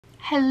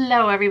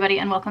Hello everybody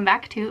and welcome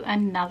back to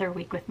another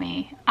week with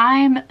me.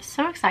 I'm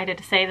so excited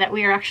to say that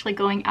we are actually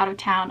going out of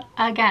town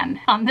again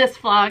on this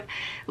vlog.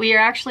 We are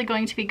actually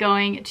going to be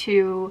going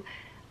to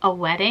a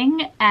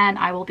wedding and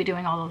I will be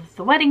doing all of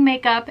the wedding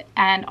makeup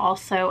and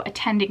also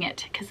attending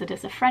it because it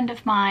is a friend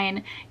of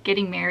mine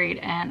getting married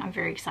and I'm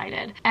very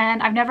excited.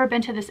 And I've never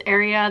been to this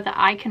area that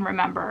I can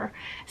remember.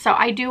 So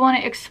I do want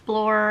to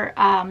explore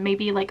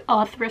maybe like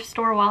a thrift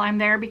store while I'm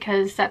there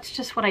because that's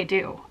just what I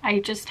do. I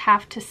just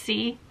have to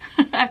see.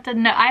 I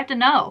have to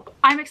know.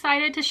 I'm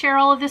excited to share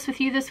all of this with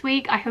you this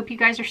week. I hope you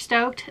guys are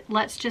stoked.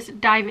 Let's just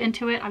dive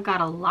into it. I've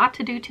got a lot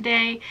to do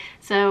today,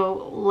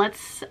 so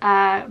let's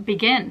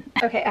begin.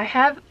 Okay, I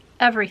have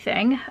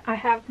everything. I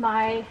have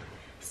my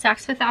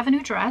Saks Fifth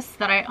Avenue dress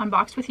that I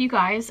unboxed with you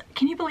guys.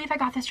 Can you believe I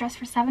got this dress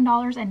for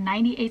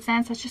 $7.98?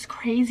 That's just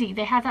crazy.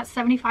 They had that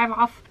 75%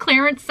 off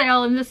clearance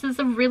sale and this is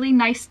a really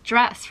nice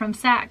dress from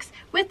Saks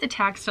with the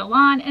tag still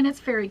on and it's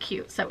very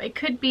cute. So it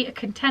could be a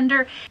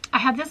contender. I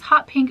have this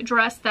hot pink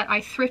dress that I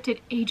thrifted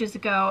ages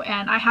ago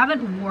and I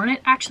haven't worn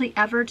it actually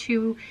ever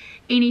to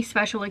any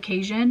special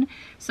occasion.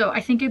 So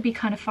I think it'd be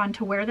kind of fun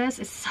to wear this.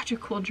 It's such a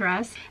cool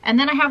dress. And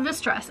then I have this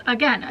dress.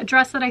 Again, a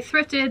dress that I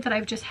thrifted that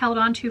I've just held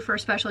on to for a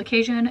special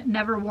occasion.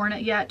 Never worn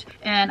it yet.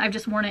 And I've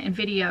just worn it in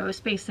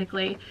videos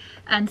basically.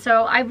 And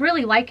so I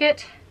really like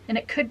it and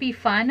it could be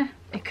fun.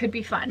 It could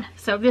be fun.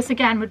 So this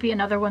again would be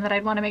another one that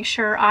I'd want to make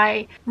sure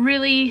I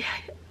really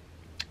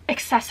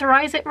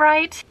accessorize it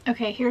right.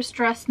 Okay, here's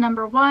dress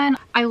number one.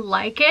 I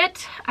like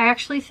it. I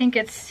actually think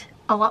it's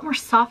a lot more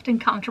soft and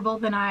comfortable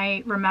than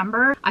I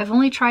remember. I've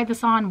only tried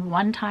this on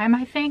one time,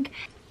 I think.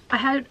 I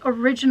had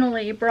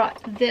originally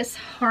brought this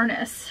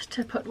harness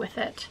to put with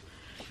it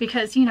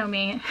because you know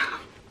me,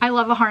 I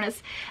love a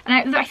harness.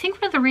 And I think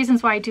one of the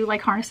reasons why I do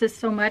like harnesses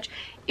so much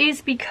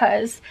is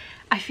because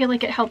I feel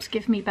like it helps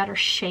give me better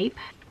shape.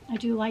 I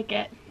do like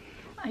it.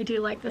 I do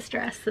like this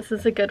dress. This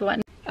is a good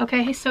one.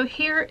 Okay, so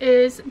here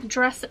is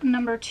dress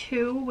number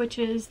two, which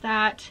is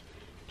that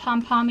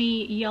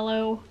pom-pommy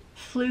yellow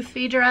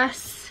floofy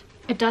dress.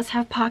 It does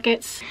have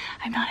pockets.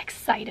 I'm not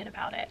excited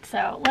about it.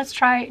 So let's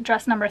try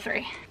dress number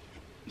three.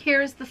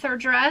 Here's the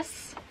third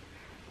dress.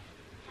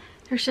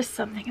 There's just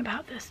something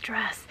about this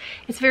dress.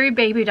 It's very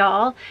baby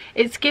doll.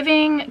 It's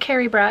giving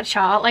Carrie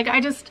Bradshaw. Like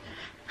I just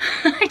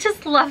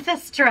love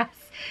this dress.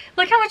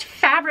 Look how much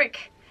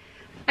fabric.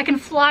 I can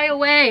fly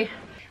away.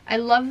 I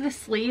love the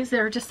sleeves.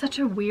 They're just such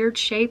a weird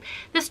shape.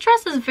 This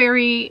dress is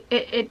very,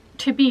 it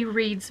to me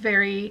reads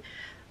very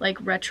like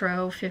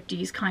retro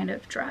 50s kind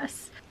of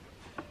dress.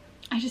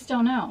 I just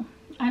don't know.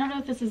 I don't know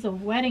if this is a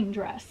wedding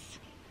dress.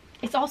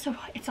 It's also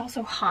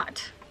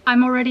hot.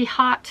 I'm already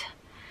hot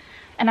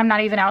and I'm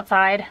not even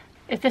outside.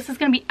 If this is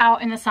gonna be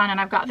out in the sun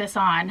and I've got this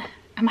on,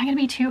 am I gonna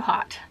be too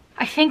hot?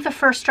 I think the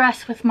first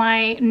dress with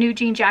my new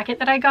jean jacket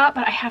that I got,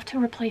 but I have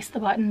to replace the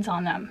buttons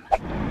on them.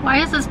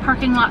 Why is this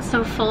parking lot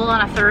so full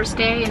on a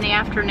Thursday in the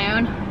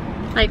afternoon?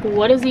 Like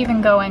what is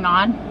even going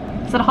on?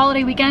 Is it a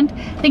holiday weekend?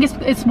 I think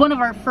it's one of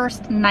our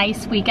first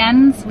nice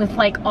weekends with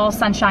like all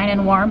sunshine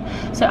and warm.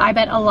 So I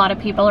bet a lot of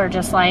people are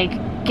just like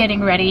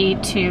getting ready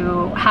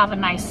to have a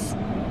nice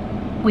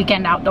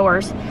weekend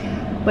outdoors,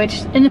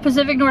 which in the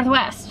Pacific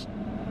Northwest,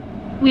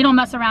 we don't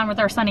mess around with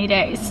our sunny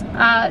days.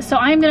 So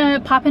I'm gonna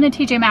pop into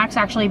TJ Maxx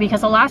actually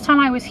because the last time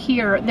I was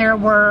here, there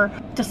were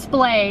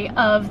display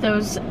of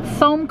those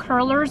foam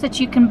curlers that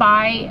you can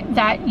buy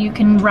that you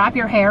can wrap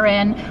your hair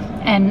in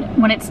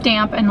and when it's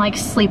damp and like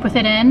sleep with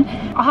it in.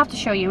 I'll have to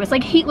show you. It's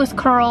like heatless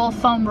curl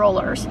foam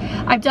rollers.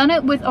 I've done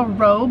it with a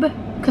robe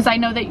because I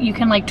know that you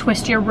can like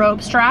twist your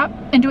robe strap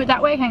and do it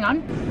that way. Hang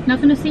on.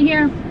 Nothing to see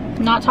here.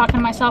 Not talking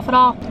to myself at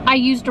all. I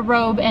used a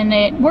robe and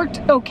it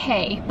worked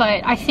okay,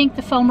 but I think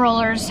the foam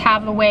rollers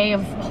have a way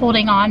of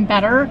holding on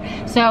better.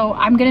 So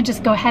I'm gonna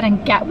just go ahead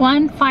and get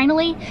one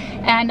finally.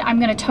 And I'm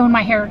gonna tone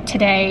my hair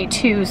today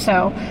too.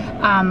 So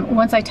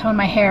once I tone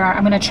my hair,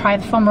 I'm gonna try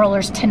the foam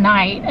rollers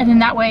tonight. And then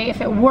that way,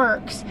 if it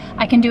works,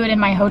 I can do it in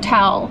my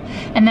hotel.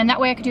 And then that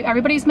way I could do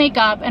everybody's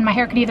makeup and my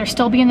hair could either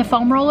still be in the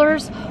foam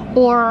rollers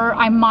or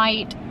I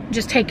might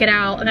just take it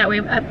out. And that way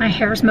my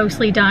hair is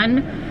mostly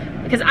done.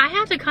 Because I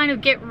have to kind of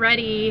get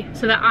ready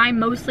so that I'm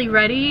mostly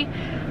ready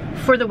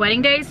for the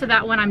wedding day so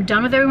that when I'm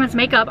done with everyone's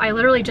makeup, I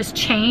literally just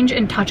change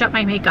and touch up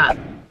my makeup.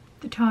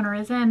 The toner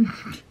is in.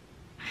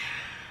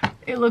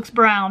 It looks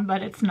brown,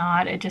 but it's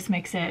not. It just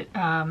makes it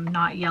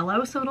not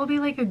yellow. So it'll be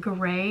like a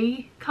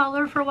gray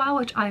color for a while,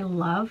 which I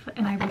love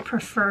and I would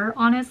prefer,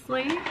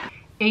 honestly.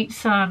 Ate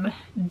some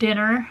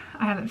dinner.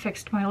 I haven't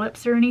fixed my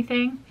lips or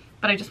anything,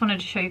 but I just wanted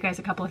to show you guys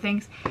a couple of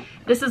things.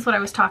 This is what I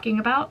was talking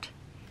about.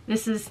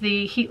 This is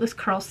the heatless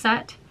curl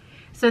set.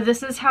 So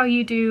this is how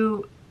you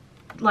do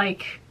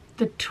like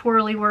the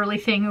twirly whirly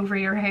thing over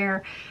your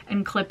hair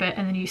and clip it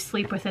and then you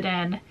sleep with it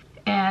in.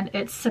 And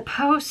it's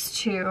supposed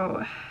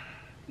to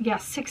yeah,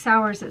 6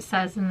 hours it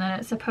says, and then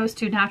it's supposed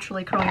to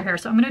naturally curl your hair.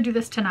 So I'm gonna do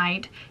this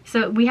tonight.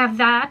 So we have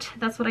that,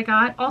 that's what I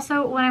got.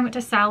 Also, when I went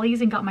to Sally's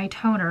and got my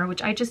toner,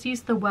 which I just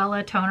used the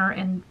Wella toner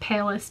in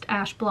Palest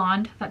Ash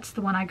Blonde. That's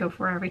the one I go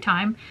for every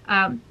time.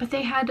 But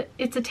they had,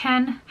 it's a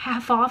 10,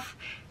 half off,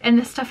 and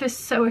this stuff is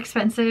so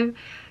expensive.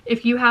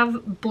 If you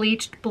have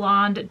bleached,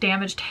 blonde,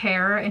 damaged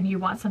hair and you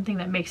want something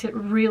that makes it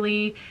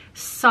really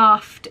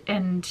soft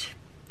and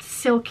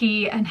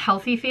silky and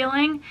healthy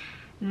feeling,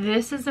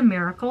 this is a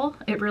miracle.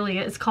 It really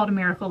is. It's called a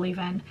miracle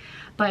leave-in,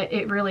 but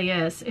it really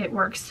is. It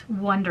works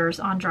wonders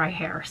on dry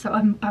hair. So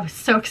I was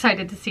so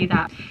excited to see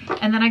that.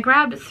 And then I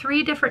grabbed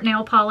 3 different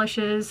nail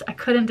polishes. I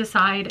couldn't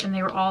decide, and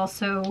they were all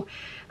so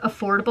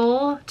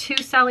affordable. 2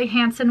 Sally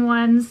Hansen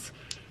ones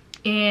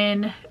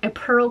in a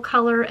pearl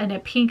color and a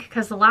pink,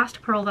 because the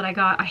last pearl that I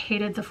got, I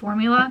hated the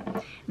formula.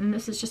 And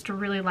this is just a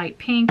really light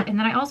pink. And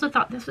then I also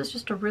thought this was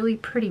just a really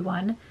pretty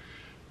one.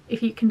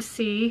 If you can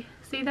see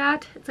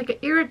that? It's like an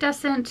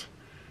iridescent,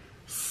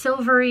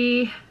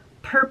 silvery,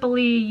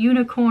 purpley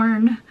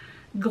unicorn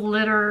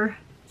glitter.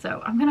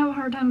 So I'm gonna have a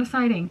hard time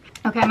deciding.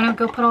 Okay, I'm gonna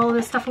go put all of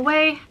this stuff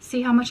away,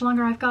 see how much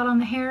longer I've got on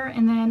the hair,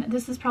 and then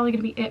this is probably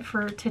gonna be it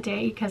for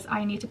today because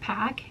I need to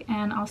pack,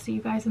 and I'll see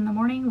you guys in the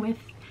morning with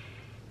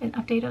an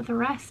update of the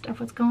rest of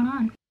what's going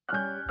on.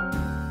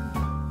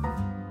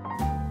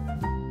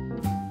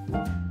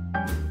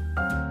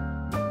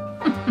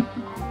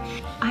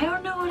 I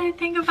don't know what I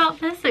think about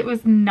this. It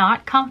was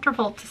not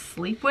comfortable to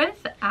sleep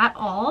with at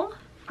all.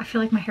 I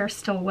feel like my hair's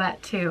still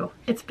wet too.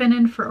 It's been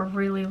in for a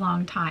really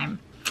long time.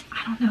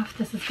 I don't know if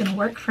this is gonna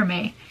work for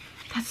me.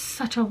 That's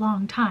such a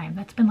long time.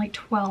 That's been like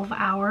 12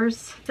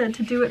 hours. Said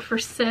to do it for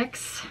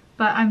 6,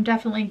 but I'm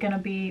definitely gonna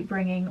be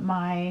bringing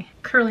my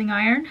curling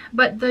iron.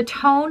 But the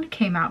tone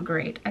came out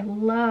great. I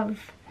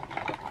love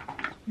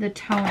the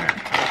toner.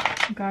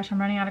 Oh gosh, I'm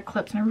running out of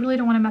clips and I really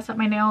don't wanna mess up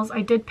my nails.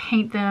 I did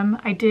paint them.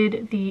 I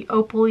did the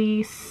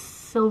opally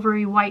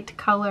silvery white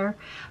color.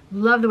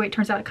 Love the way it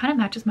turns out. It kind of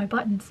matches my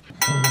buttons.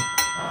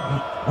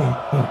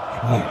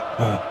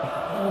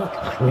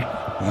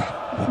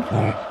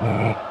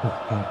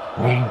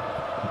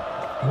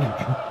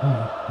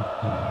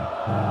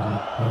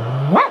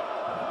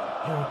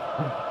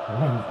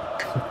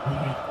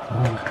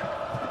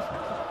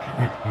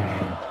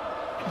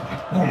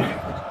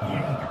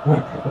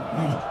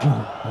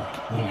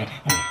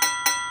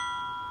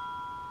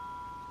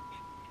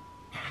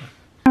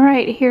 All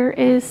right, here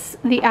is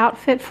the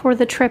outfit for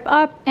the trip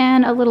up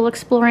and a little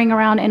exploring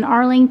around in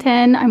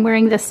Arlington. I'm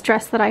wearing this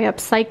dress that I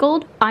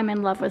upcycled. I'm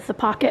in love with the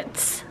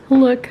pockets.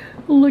 Look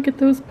at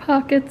those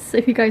pockets.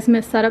 If you guys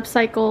missed that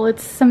upcycle,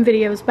 it's some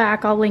videos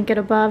back. I'll link it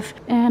above.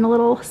 And a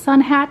little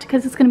sun hat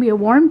because it's gonna be a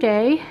warm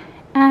day.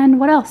 And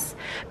what else?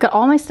 Got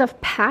all my stuff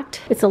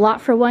packed. It's a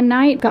lot for one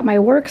night. Got my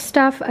work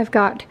stuff. I've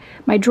got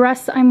my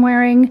dress I'm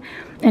wearing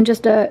and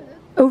just a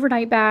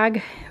overnight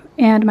bag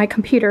and my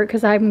computer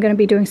because I'm gonna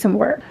be doing some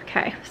work.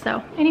 Okay,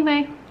 so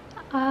anyway,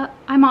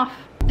 I'm off.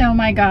 Oh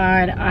my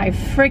God, I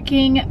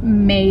freaking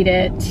made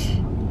it.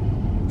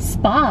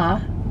 Spa?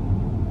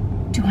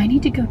 Do I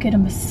need to go get a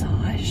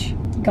massage?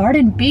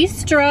 Garden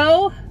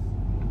Bistro?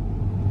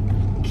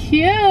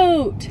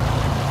 Cute.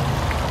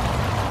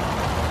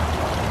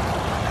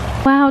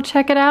 Wow,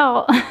 check it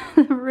out.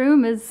 The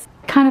room is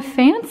kind of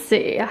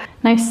fancy.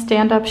 Nice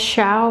stand-up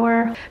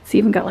shower. It's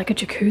even got like a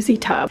jacuzzi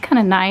tub. Kind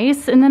of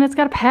nice. And then it's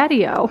got a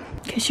patio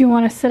because you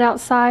want to sit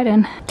outside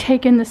and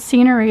take in the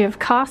scenery of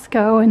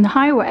Costco and the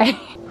highway.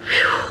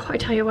 Whew, I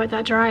tell you what,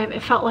 that drive, I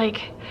felt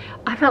like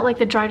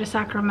the drive to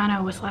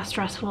Sacramento was less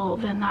stressful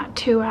than that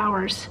 2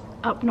 hours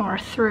up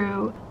north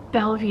through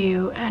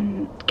Bellevue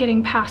and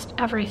getting past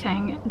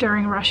everything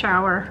during rush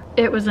hour.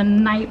 It was a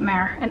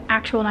nightmare, an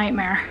actual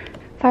nightmare.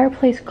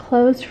 Fireplace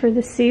closed for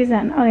the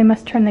season. Oh, they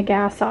must turn the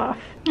gas off.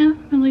 Yeah,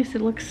 at least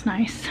it looks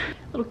nice.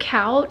 Little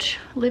couch,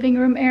 living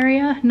room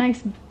area,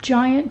 nice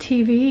giant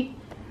TV,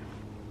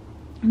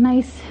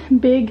 nice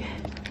big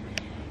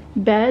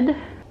bed.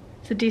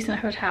 It's a decent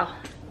hotel.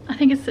 I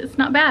think it's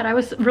not bad. I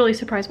was really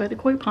surprised by the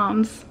koi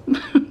palms.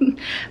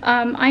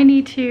 I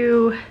need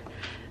to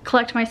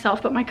collect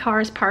myself, but my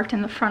car is parked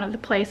in the front of the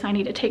place. I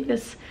need to take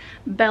this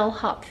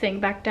bellhop thing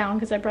back down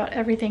because I brought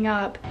everything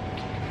up.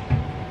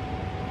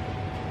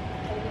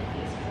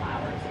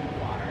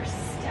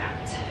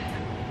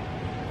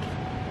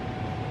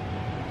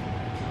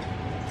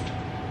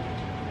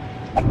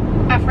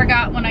 I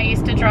forgot when I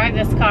used to drive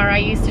this car, I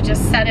used to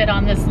just set it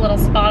on this little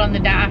spot on the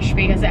dash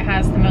because it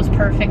has the most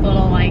perfect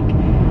little like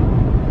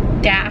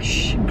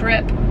dash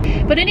grip.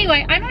 But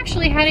anyway, I'm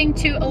actually heading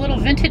to a little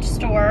vintage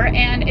store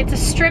and it's a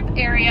strip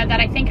area that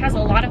I think has a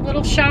lot of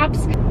little shops.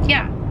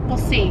 Yeah, we'll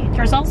see.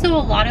 There's also a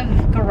lot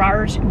of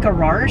garage.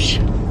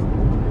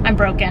 I'm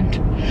broken.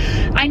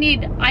 I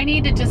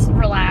need to just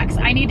relax.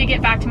 I need to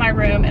get back to my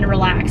room and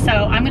relax. So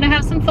I'm gonna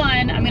have some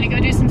fun. I'm gonna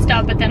go do some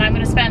stuff, but then I'm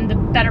gonna spend the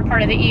better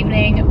part of the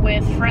evening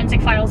with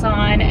Forensic Files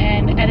on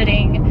and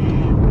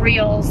editing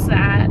reels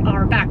that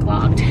are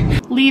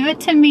backlogged. Leave it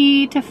to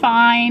me to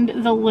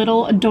find the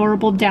little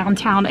adorable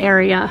downtown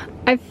area.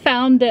 I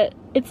found it.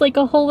 It's like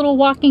a whole little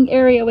walking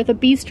area with a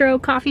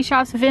bistro, coffee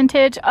shops,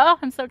 vintage. Oh,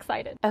 I'm so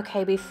excited.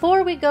 Okay,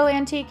 before we go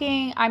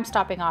antiquing, I'm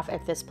stopping off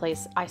at this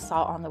place I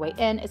saw on the way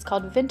in. It's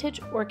called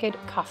Vintage Orchid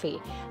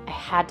Coffee. I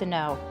had to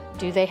know,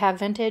 do they have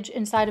vintage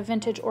inside of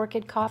Vintage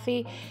Orchid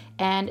Coffee?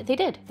 And they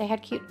did. They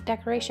had cute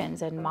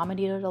decorations, and Mama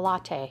needed a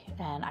latte,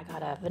 and I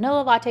got a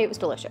vanilla latte. It was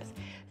delicious.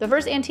 The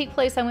first antique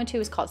place I went to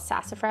was called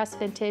Sassafras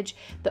Vintage.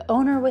 The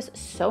owner was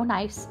so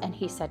nice, and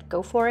he said,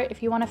 go for it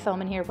if you want to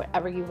film in here,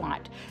 whatever you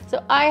want.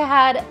 So I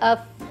had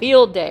a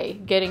field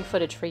day getting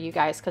footage for you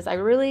guys, because I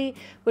really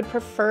would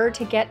prefer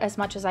to get as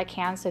much as I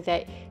can so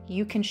that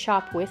you can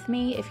shop with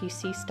me if you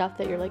see stuff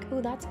that you're like,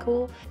 oh, that's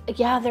cool.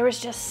 Yeah, there was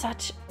just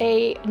such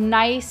a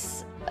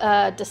nice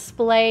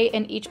display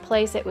in each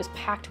place. It was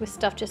packed with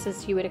stuff just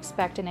as you would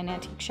expect in an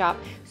antique shop,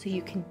 so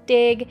you can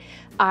dig.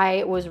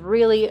 I was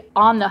really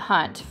on the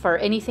hunt for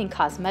anything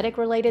cosmetic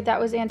related that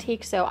was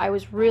antique, so I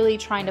was really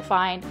trying to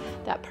find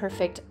that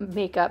perfect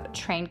makeup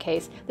train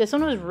case. This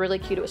one was really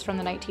cute. It was from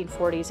the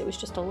 1940s. It was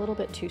just a little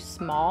bit too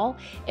small,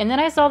 and then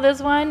I saw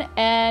this one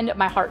and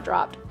my heart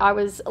dropped. I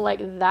was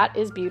like, that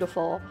is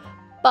beautiful,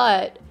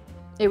 but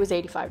it was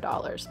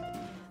 $85.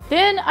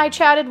 Then I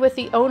chatted with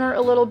the owner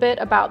a little bit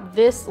about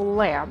this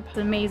lamp. It's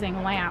an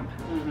amazing lamp.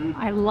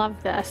 I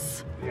love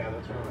this. Yeah,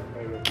 that's one of my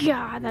favorites.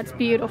 God, that's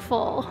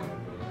beautiful.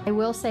 I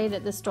will say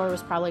that this store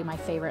was probably my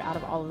favorite out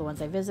of all of the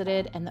ones I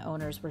visited, and the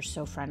owners were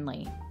so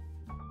friendly.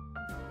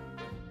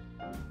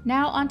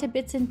 Now on to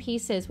Bits and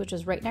Pieces, which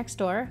was right next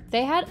door.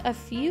 They had a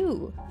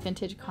few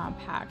vintage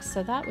compacts,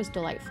 so that was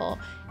delightful.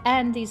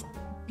 And these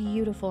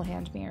beautiful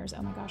hand mirrors.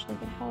 Oh my gosh,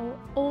 look at how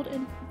old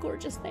and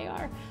gorgeous they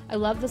are. I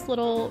love this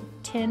little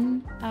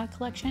tin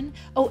collection.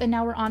 Oh, and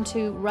now we're on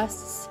to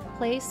Rust's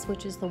place,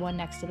 which is the one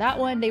next to that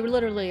one. They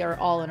literally are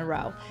all in a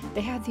row.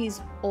 They had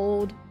these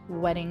old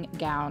wedding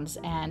gowns,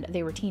 and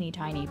they were teeny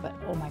tiny, but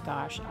oh my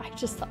gosh, I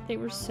just thought they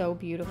were so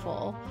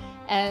beautiful.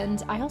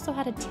 And I also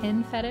had a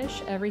tin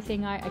fetish.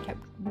 Everything I kept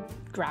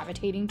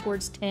gravitating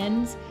towards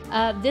tins.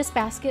 This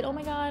basket, oh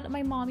my god,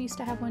 my mom used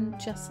to have one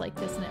just like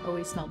this, and it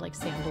always smelled like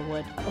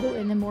sandalwood. Oh,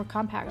 and then more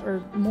compact,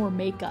 or more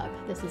makeup.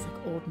 This is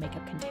like old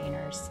makeup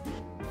containers.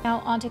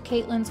 Now onto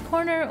Caitlin's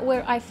Corner,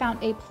 where I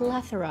found a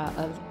plethora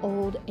of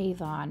old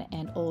Avon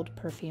and old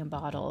perfume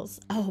bottles.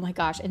 Oh my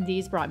gosh, and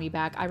these brought me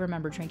back. I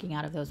remember drinking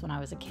out of those when I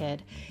was a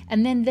kid.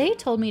 And then they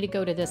told me to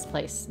go to this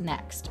place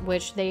next,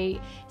 which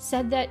they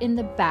said that in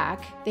the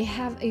back, they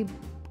have a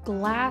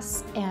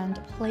glass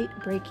and plate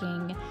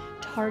breaking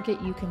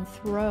target you can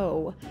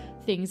throw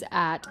things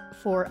at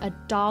for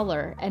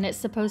 $1, and it's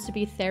supposed to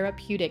be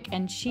therapeutic,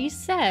 and she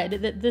said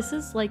that this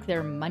is like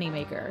their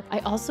moneymaker. I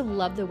also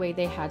love the way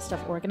they had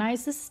stuff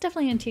organized. This is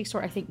definitely an antique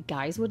store I think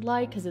guys would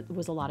like, because it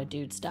was a lot of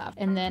dude stuff.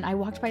 And then I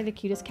walked by the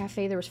Cutest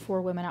cafe. There was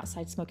 4 women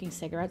outside smoking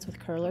cigarettes with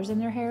curlers in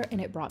their hair,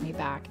 and it brought me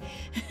back.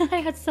 I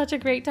had such a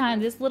great time.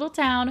 This little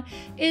town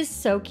is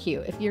so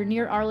cute. If you're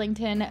near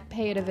Arlington,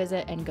 pay it a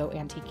visit and go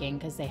antiquing,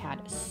 because they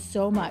had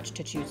so much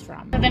to choose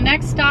from. The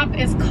next stop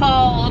is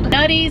called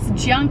Nutty's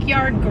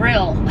Junkyard Grill.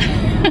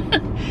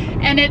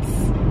 And it's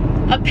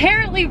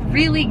apparently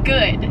really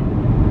good,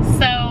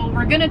 so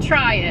we're gonna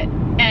try it.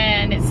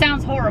 And it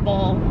sounds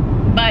horrible,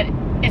 but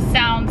it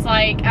sounds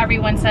like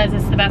everyone says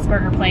it's the best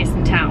burger place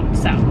in town,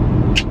 so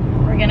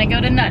we're gonna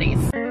go to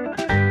Nutty's.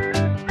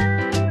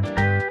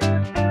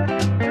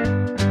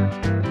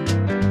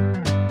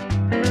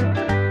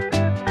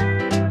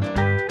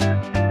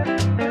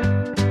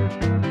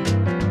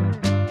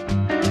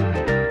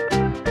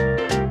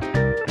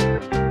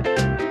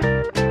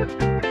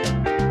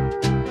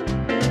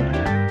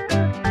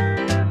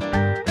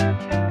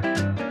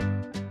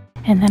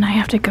 And then I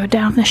have to go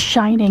down the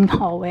shining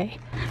hallway,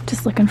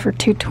 just looking for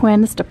 2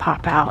 twins to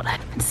pop out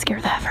and scare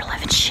the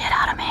ever-living shit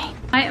out of me.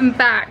 I am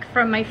back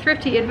from my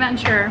thrifty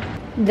adventure.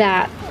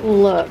 That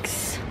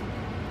looks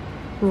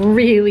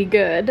really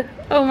good.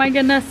 Oh my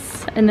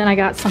goodness. And then I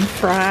got some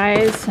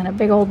fries and a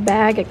big old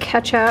bag of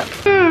ketchup.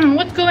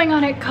 What's going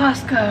on at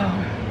Costco?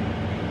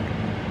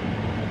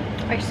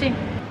 I see.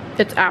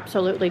 It's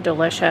absolutely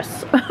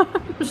delicious.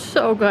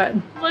 So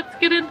good. Let's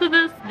get into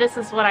this. This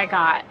is what I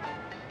got.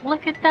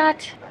 Look at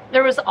that.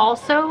 There was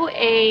also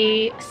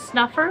a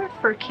snuffer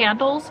for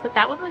candles, but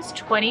that one was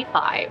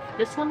 $25.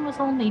 This one was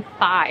only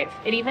 $5.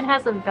 It even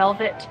has a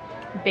velvet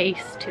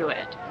base to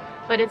it,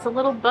 but it's a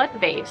little bud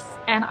vase,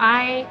 and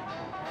I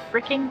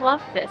freaking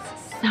love this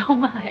so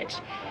much.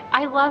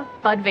 I love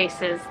bud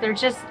vases. They're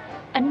just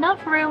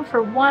enough room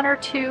for 1 or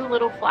 2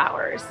 little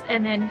flowers,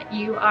 and then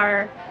you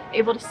are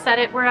able to set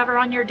it wherever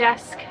on your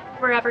desk,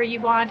 wherever you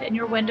want, in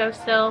your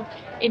windowsill,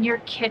 in your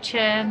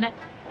kitchen,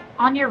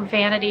 on your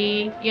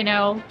vanity, you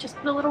know,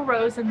 just the little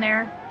rose in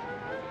there.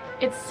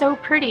 It's so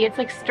pretty. It's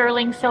like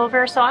sterling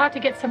silver, so I'll have to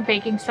get some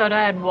baking soda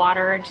and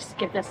water and just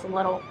give this a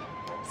little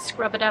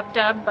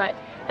scrub-a-dub-dub, but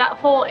that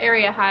whole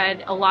area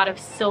had a lot of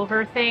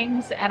silver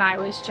things and I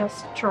was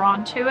just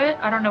drawn to it.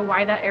 I don't know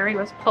why that area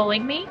was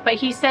pulling me, but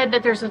he said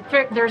that there's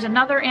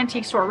another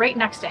antique store right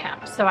next to him.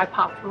 So I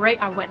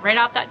went right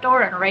out that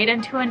door and right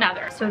into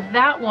another. So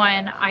that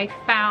one I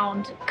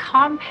found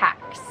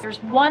compacts. There's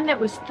one that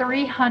was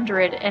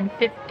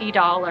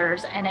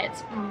 $350 and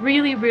it's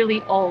really,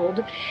 really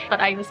old. But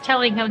I was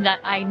telling him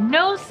that I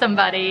know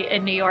somebody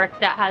in New York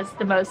that has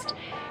the most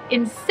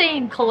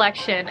insane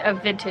collection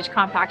of vintage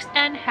compacts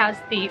and has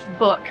the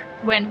book.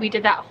 When we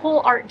did that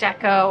whole Art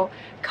Deco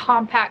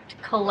compact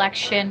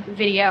collection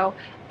video,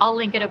 I'll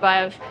link it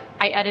above.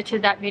 I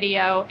edited that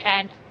video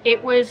and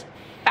it was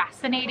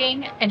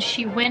fascinating, and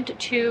she went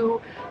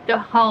to the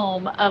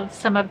home of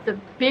some of the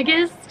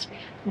biggest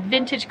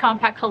vintage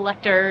compact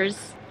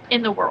collectors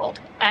in the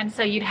world, and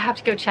so you'd have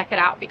to go check it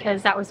out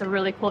because that was a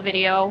really cool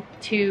video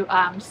to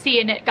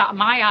see, and it got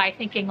my eye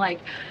thinking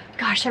like,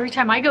 gosh, every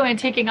time I go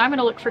antiquing, I'm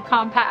gonna look for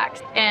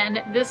compacts.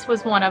 And this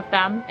was one of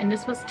them, and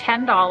this was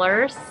 $10.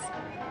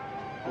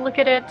 Look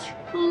at it,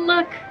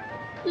 look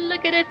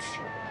at it.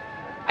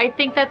 I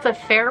think that's a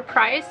fair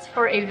price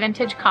for a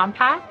vintage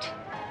compact.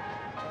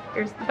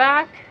 Here's the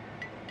back.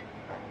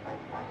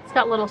 It's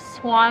got little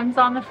swans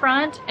on the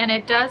front, and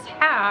it does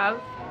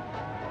have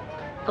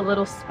a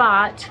little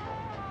spot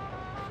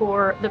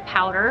for the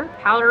powder.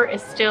 Powder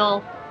is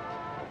still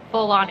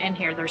full on in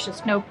here. There's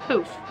just no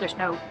poof. There's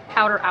no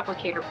powder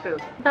applicator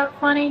poof. Isn't that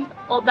funny?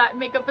 Well, that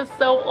makeup is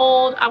so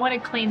old. I want to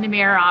clean the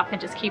mirror off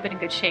and just keep it in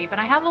good shape. And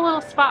I have a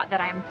little spot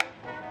that I'm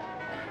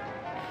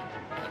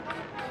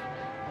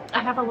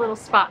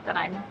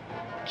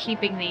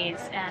keeping these,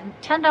 and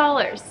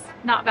 $10,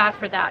 not bad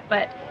for that.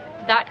 But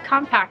that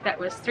compact that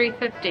was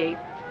 $350,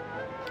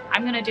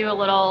 I'm gonna do a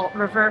little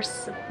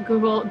reverse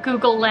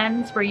Google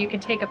lens where you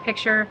can take a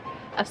picture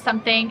of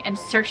something and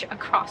search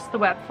across the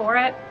web for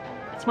it.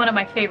 It's one of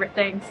my favorite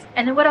things.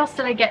 And then what else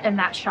did I get in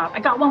that shop?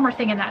 I got one more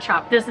thing in that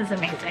shop. This is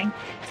amazing.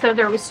 So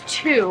there was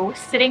two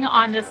sitting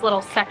on this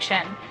little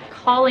section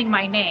calling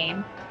my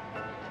name.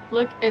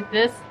 Look at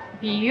this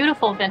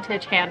beautiful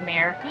vintage hand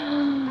mirror.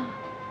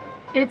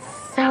 It's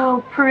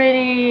so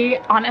pretty.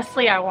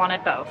 Honestly, I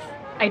wanted both.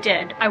 I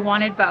did. I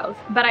wanted both.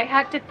 But I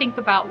had to think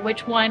about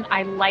which one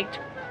I liked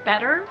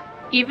better.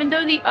 Even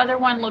though the other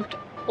one looked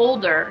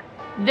older,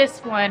 this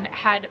one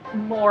had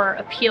more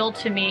appeal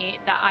to me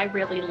that I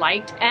really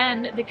liked,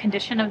 and the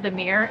condition of the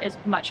mirror is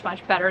much,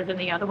 much better than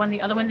the other one.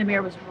 The other one, the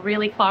mirror was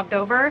really fogged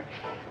over.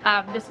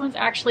 This one's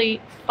actually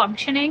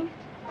functioning,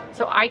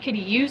 so I could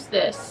use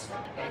this.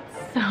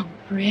 It's so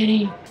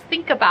pretty.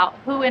 Think about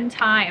who in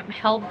time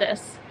held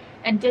this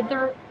and did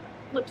their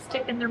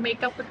lipstick and their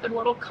makeup with their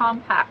little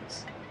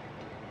compacts.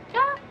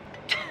 Yeah.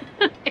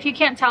 If you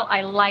can't tell,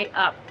 I light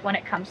up when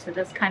it comes to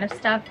this kind of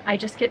stuff. I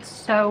just get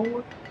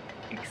so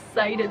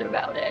excited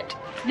about it.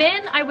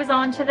 Then I was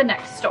on to the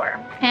next store,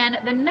 and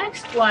the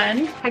next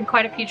one had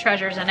quite a few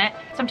treasures in it.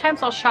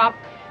 Sometimes I'll shop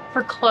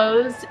for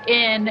clothes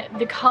in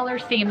the color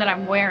theme that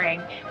I'm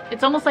wearing.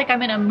 It's almost like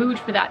I'm in a mood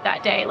for that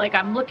day. Like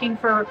I'm looking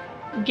for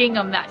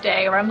gingham that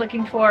day, or I'm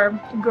looking for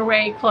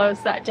gray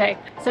clothes that day.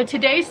 So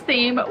today's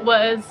theme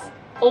was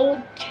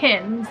old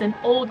tins and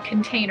old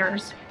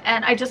containers,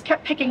 and I just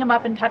kept picking them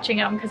up and touching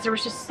them because there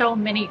was just so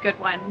many good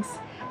ones.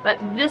 But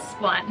this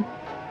one,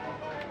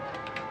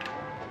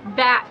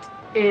 that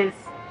is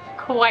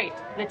quite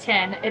the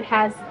tin. It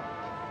has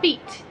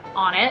feet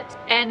on it,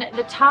 and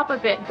the top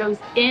of it goes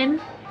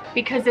in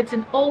because it's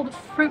an old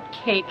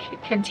fruitcake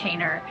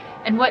container.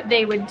 And what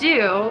they would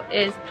do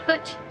is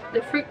put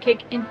the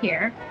fruitcake in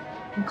here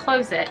and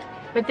close it,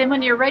 but then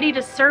when you're ready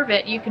to serve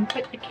it, you can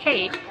put the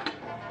cake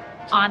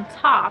on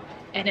top,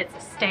 and it's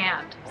a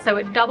stand. So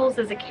it doubles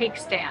as a cake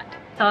stand.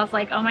 So I was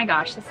like, oh my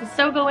gosh, this is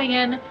so going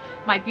in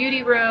my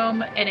beauty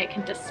room, and it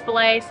can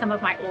display some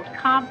of my old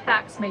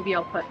compacts. Maybe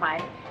I'll put my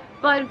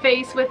bud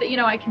vase with it. You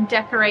know, I can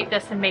decorate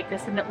this and make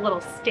this a little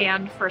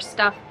stand for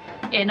stuff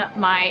in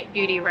my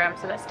beauty room.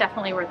 So that's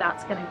definitely where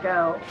that's gonna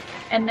go.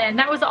 And then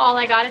that was all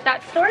I got at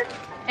that store.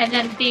 And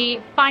then the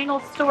final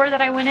store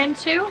that I went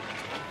into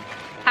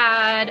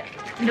had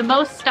the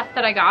most stuff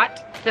that I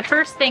got. The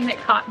first thing that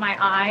caught my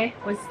eye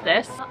was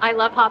this. I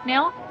love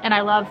hobnail and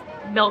I love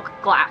milk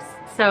glass.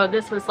 So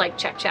this was like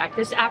check, check.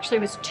 This actually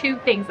was two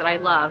things that I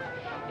love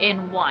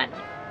in one.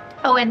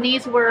 Oh, and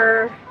these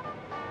were,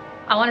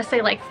 I want to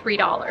say like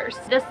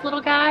 $3. This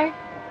little guy,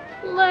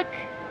 look,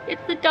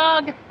 it's a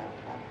dog.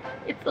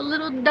 It's a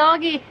little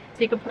doggy.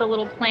 So you can put a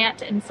little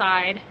plant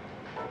inside.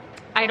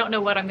 I don't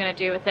know what I'm gonna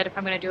do with it, if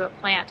I'm gonna do a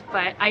plant,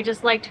 but I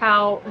just liked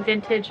how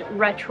vintage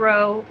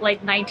retro,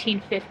 like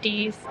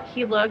 1950s,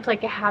 he looked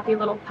like a happy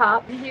little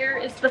pup. And here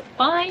is the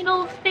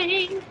final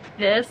thing.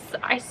 This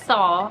I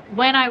saw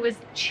when I was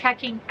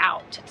checking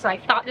out. So I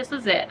thought this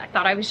was it. I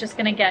thought I was just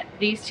gonna get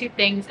these two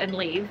things and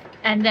leave.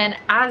 And then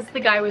as the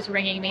guy was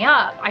ringing me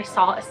up, I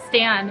saw a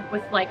stand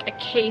with like a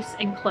case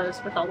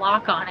enclosed with a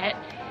lock on it,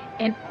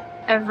 and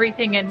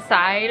everything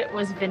inside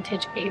was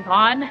vintage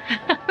Avon.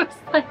 I was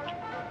like,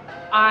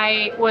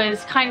 I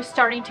was kind of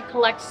starting to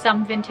collect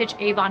some vintage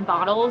Avon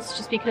bottles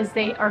just because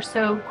they are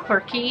so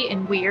quirky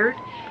and weird.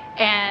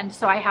 And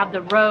so I have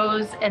the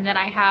rose, and then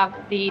I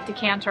have the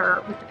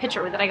decanter with the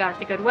pitcher that I got at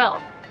the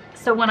Goodwill.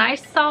 So when I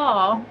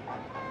saw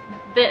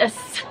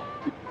this,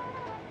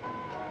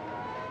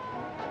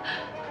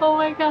 oh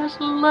my gosh,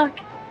 look.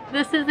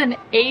 This is an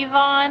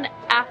Avon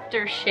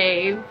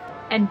aftershave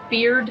and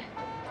beard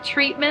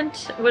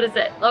treatment. What is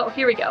it? Oh,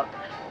 here we go.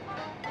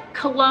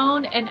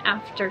 Cologne and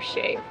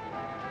aftershave.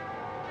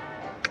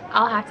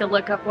 I'll have to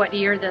look up what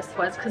year this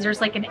was because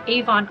there's like an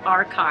Avon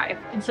archive.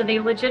 And so they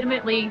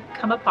legitimately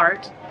come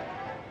apart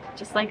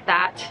just like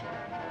that.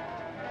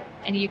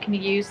 And you can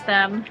use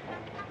them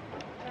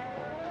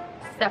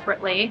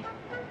separately.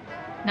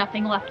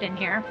 Nothing left in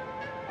here.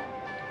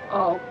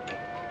 Oh,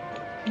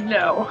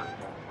 no.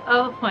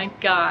 Oh my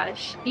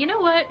gosh. You know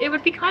what? It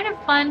would be kind of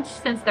fun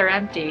since they're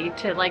empty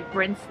to like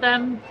rinse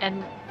them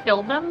and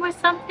fill them with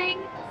something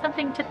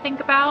to think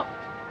about.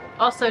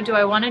 Also, do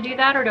I want to do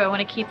that or do I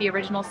want to keep the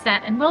original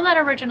scent? And will that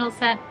original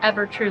scent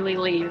ever truly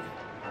leave?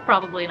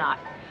 Probably not,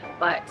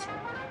 but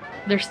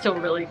they're still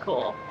really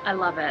cool. I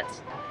love it.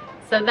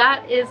 So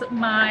that is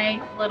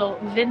my little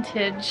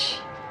vintage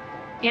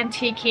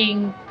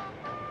antiquing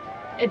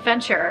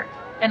adventure.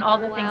 And all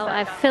the things that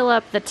I fill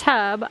up the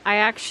tub, I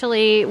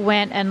actually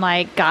went and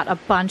like got a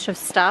bunch of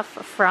stuff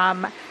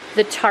from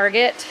the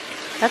Target.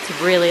 That's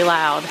really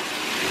loud.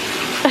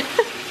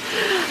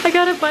 I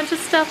got a bunch of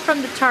stuff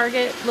from the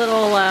Target,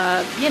 little,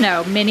 you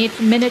know,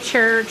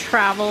 miniature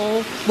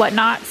travel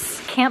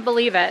whatnots. Can't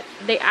believe it.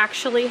 They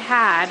actually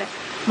had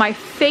my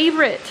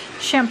favorite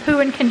shampoo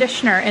and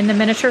conditioner in the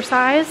miniature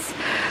size.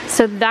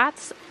 So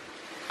that's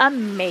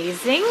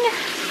amazing.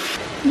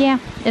 Yeah,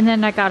 and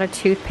then I got a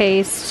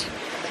toothpaste,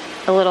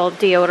 a little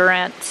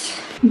deodorant.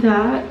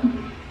 That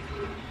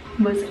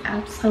was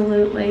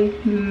absolutely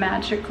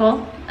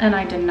magical, and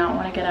I did not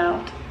want to get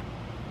out.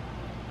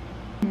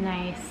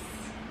 Nice.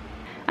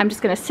 I'm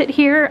just gonna sit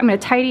here, I'm gonna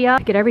tidy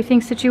up, get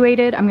everything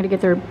situated, I'm gonna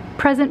get their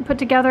present put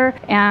together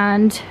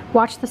and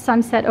watch the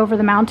sunset over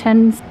the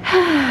mountains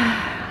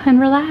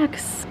and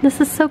relax. This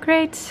is so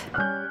great.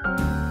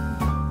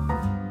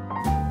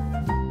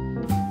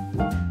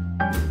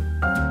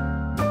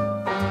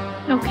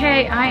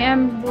 Okay, I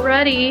am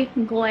ready.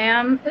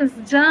 Glam is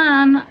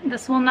done.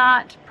 This will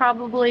not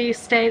probably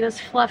stay this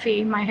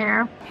fluffy, my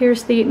hair.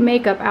 Here's the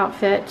makeup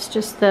outfit. It's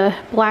just the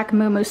black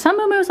muumuu. Some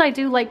muumuus I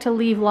do like to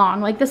leave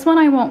long. Like this one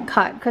I won't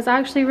cut because I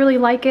actually really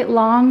like it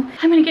long.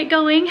 I'm gonna get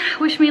going.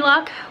 Wish me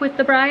luck with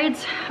the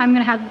brides. I'm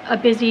gonna have a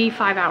busy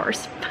 5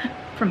 hours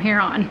from here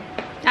on.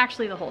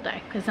 Actually the whole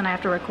day because then I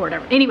have to record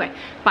everything. Anyway,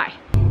 bye.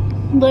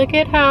 Look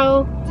at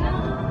how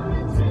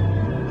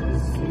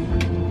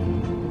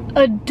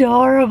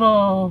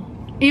adorable.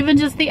 Even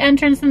just the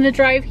entrance and the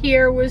drive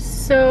here was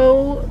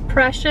so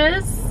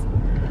precious.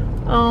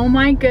 Oh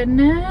my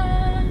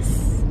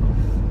goodness.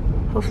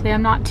 Hopefully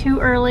I'm not too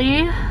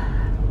early.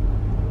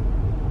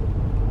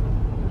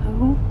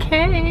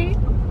 Okay.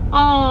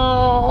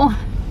 Oh.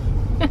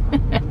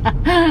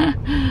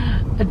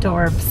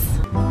 Adorbs.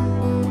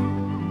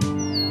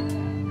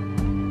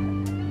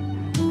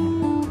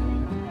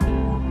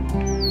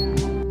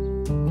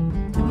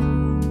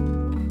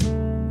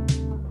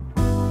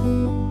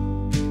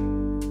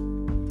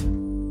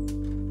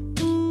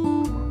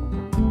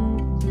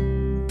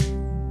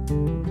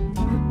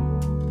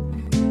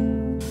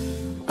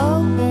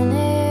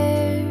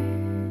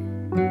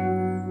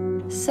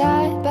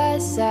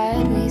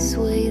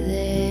 Sway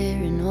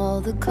there in all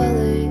the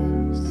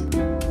colors.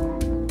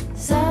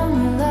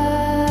 Summer love,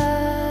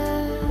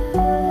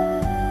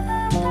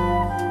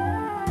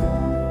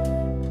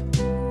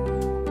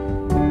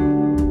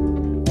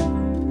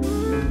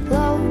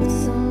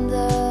 lonesome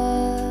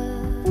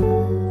dove,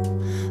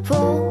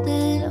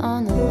 folded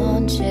on the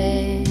lawn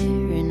chair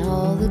in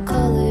all the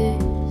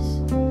colors.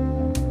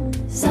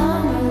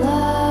 Summer love.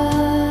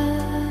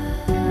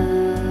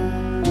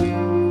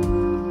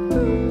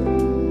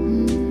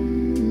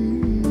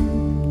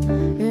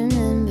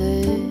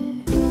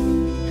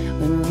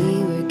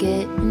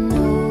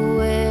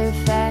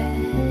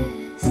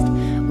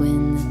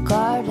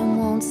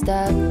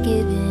 Stop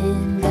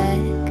giving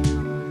back.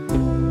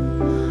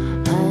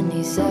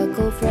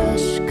 Honeysuckle,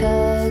 fresh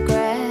cut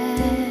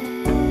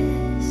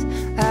grass.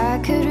 I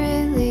could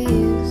really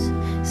use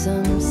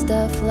some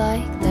stuff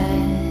like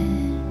that.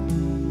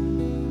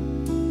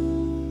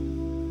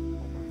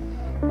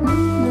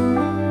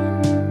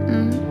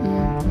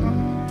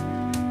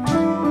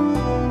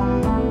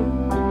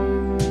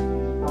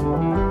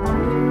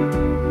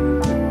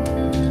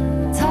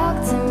 Talk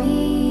to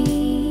me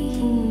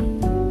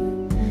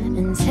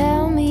and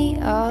tell me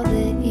all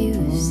that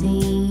you've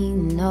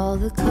seen, all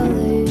the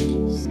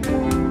colors.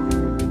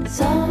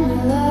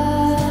 Summer love.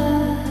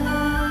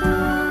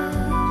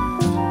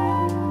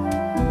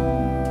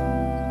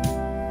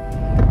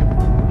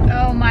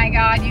 Oh my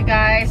God, you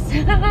guys.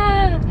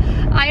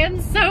 I am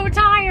so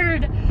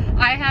tired.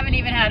 I haven't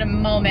even had a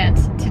moment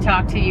to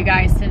talk to you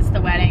guys since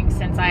the wedding,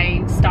 since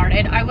I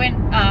started. I went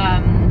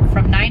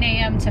from 9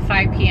 a.m. to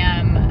 5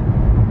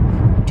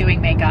 p.m.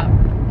 doing makeup.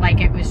 Like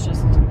it was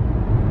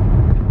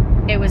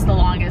it was the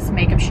longest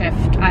makeup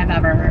shift I've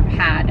ever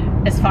had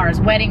as far as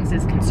weddings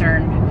is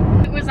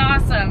concerned. It was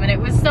awesome and it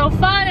was so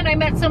fun and I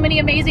met so many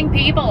amazing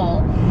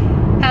people.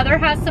 Heather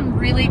has some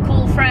really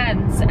cool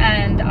friends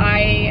and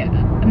I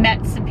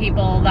met some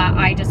people that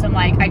I just am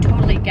like, I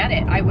totally get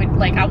it. I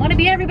want to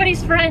be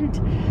everybody's friend.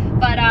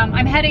 But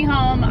I'm heading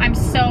home. I'm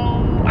just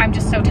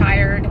so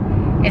tired.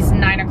 It's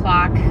 9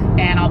 o'clock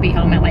and I'll be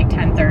home at like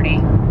 10:30.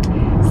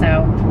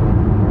 So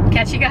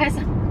catch you guys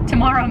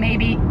tomorrow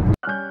maybe.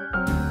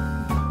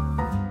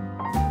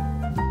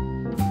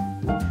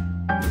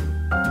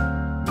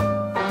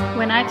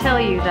 When I tell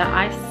you that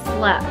I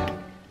slept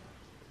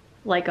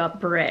like a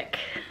brick,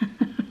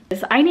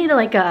 I need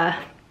like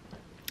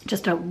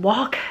just a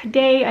walk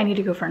day. I need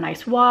to go for a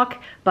nice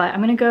walk, but I'm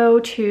gonna go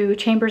to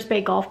Chambers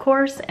Bay Golf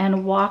Course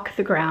and walk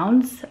the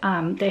grounds.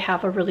 They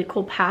have a really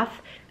cool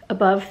path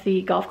above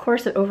the golf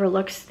course that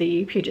overlooks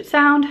the Puget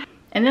Sound.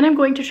 And then I'm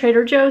going to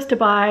Trader Joe's to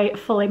buy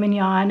filet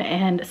mignon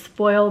and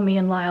spoil me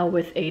and Lyle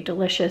with a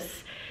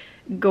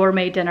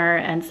gourmet dinner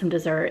and some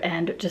dessert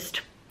and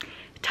just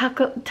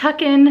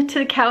tuck in to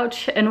the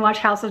couch and watch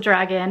House of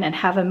Dragon and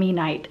have a me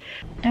night.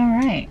 All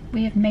right,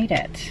 we have made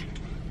it.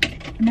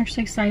 I'm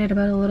actually excited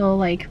about a little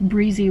like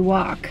breezy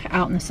walk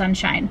out in the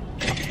sunshine.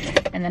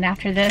 And then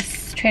after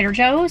this, Trader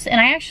Joe's,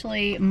 and I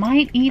actually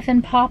might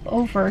even pop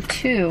over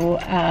to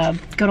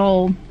good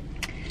old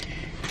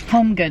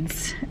Home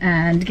Goods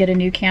and get a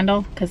new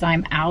candle because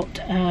I'm out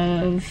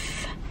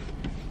of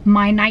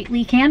my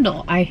nightly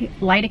candle. I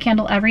light a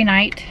candle every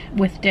night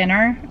with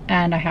dinner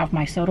and I have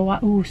my soda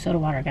water. Ooh, soda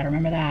water, I gotta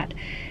remember that.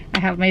 I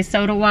have my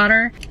soda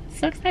water.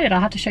 So excited, I'll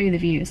have to show you the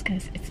views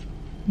because it's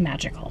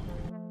magical.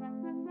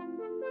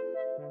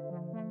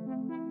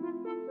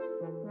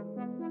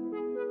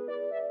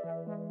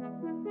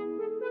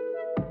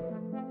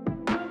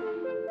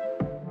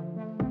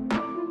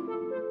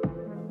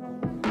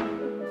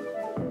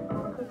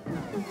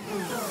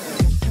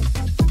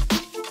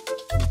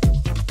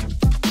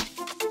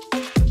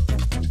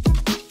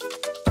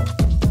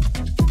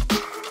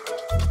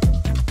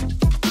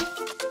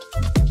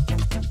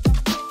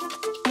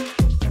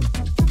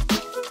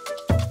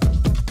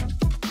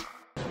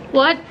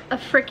 What a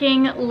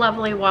freaking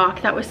lovely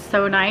walk. That was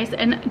so nice.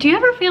 And do you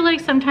ever feel like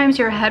sometimes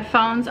your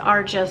headphones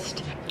are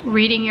just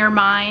reading your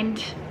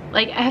mind?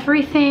 Like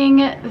everything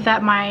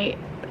that my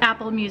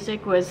Apple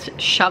Music was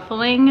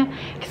shuffling,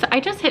 because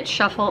I just hit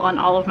shuffle on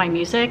all of my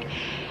music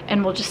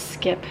and will just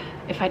skip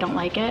if I don't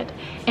like it.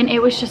 And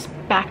it was just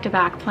back to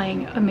back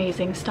playing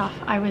amazing stuff.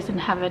 I was in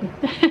heaven.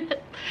 I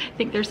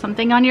think there's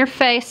something on your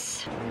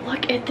face.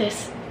 Look at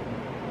this.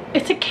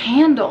 It's a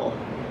candle.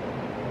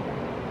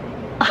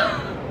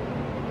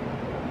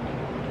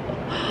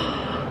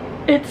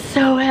 It's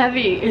so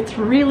heavy. It's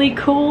really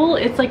cool.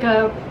 It's like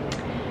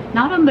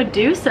not a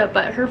Medusa,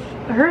 but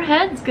her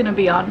head's gonna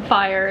be on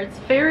fire. It's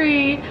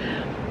very,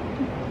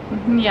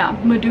 yeah,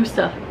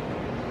 Medusa.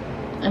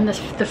 And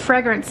the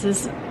fragrance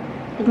is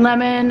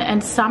lemon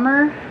and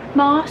summer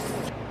moss.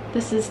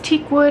 This is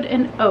teak wood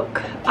and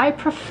oak. I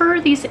prefer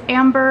these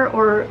amber,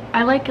 or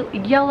I like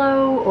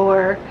yellow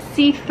or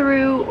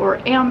see-through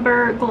or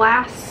amber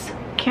glass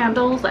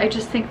candles. I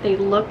just think they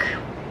look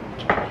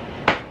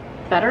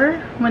better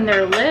when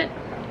they're lit.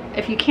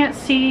 If you can't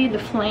see the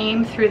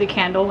flame through the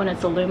candle when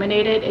it's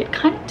illuminated, it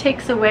kind of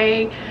takes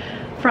away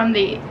from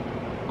the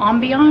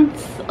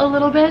ambiance a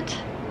little bit.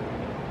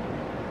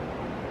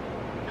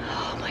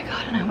 Oh my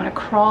god, and I want to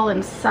crawl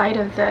inside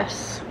of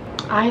this.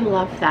 I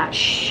love that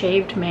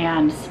shaved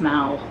man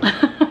smell.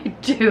 I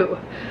do.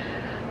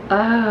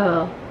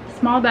 Oh,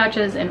 small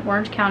batches in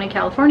Orange County,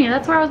 California.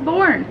 That's where I was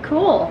born.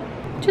 Cool.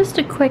 Just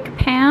a quick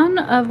pan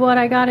of what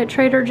I got at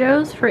Trader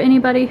Joe's for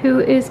anybody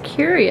who is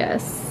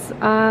curious.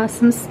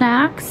 Some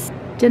snacks,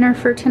 dinner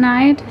for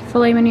tonight,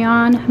 filet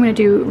mignon. I'm gonna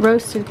do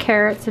roasted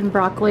carrots and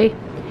broccoli.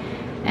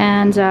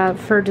 And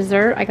for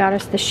dessert, I got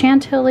us the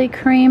Chantilly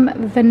cream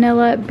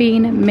vanilla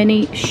bean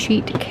mini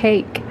sheet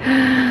cake.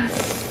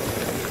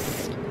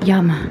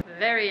 Yum.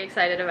 Very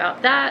excited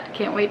about that.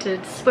 Can't wait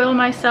to spoil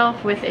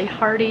myself with a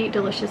hearty,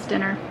 delicious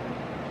dinner.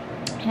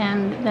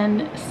 And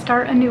then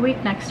start a new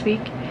week next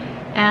week.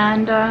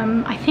 And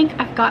I think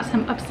I've got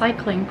some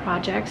upcycling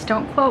projects.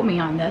 Don't quote me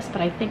on this,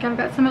 but I think I've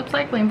got some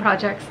upcycling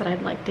projects that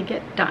I'd like to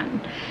get done.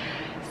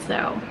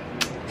 So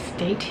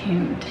stay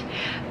tuned.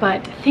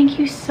 But thank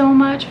you so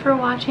much for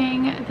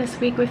watching this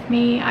week with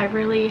me. I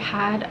really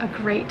had a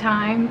great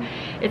time.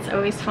 It's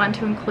always fun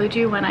to include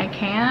you when I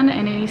can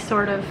in any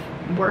sort of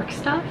work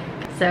stuff.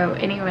 So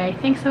anyway,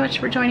 thanks so much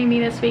for joining me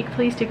this week.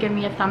 Please do give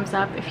me a thumbs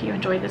up if you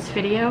enjoyed this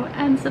video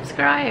and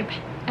subscribe.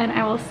 And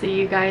I will see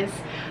you guys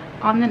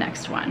on the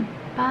next one.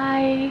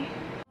 Bye.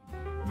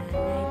 I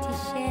like to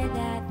share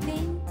that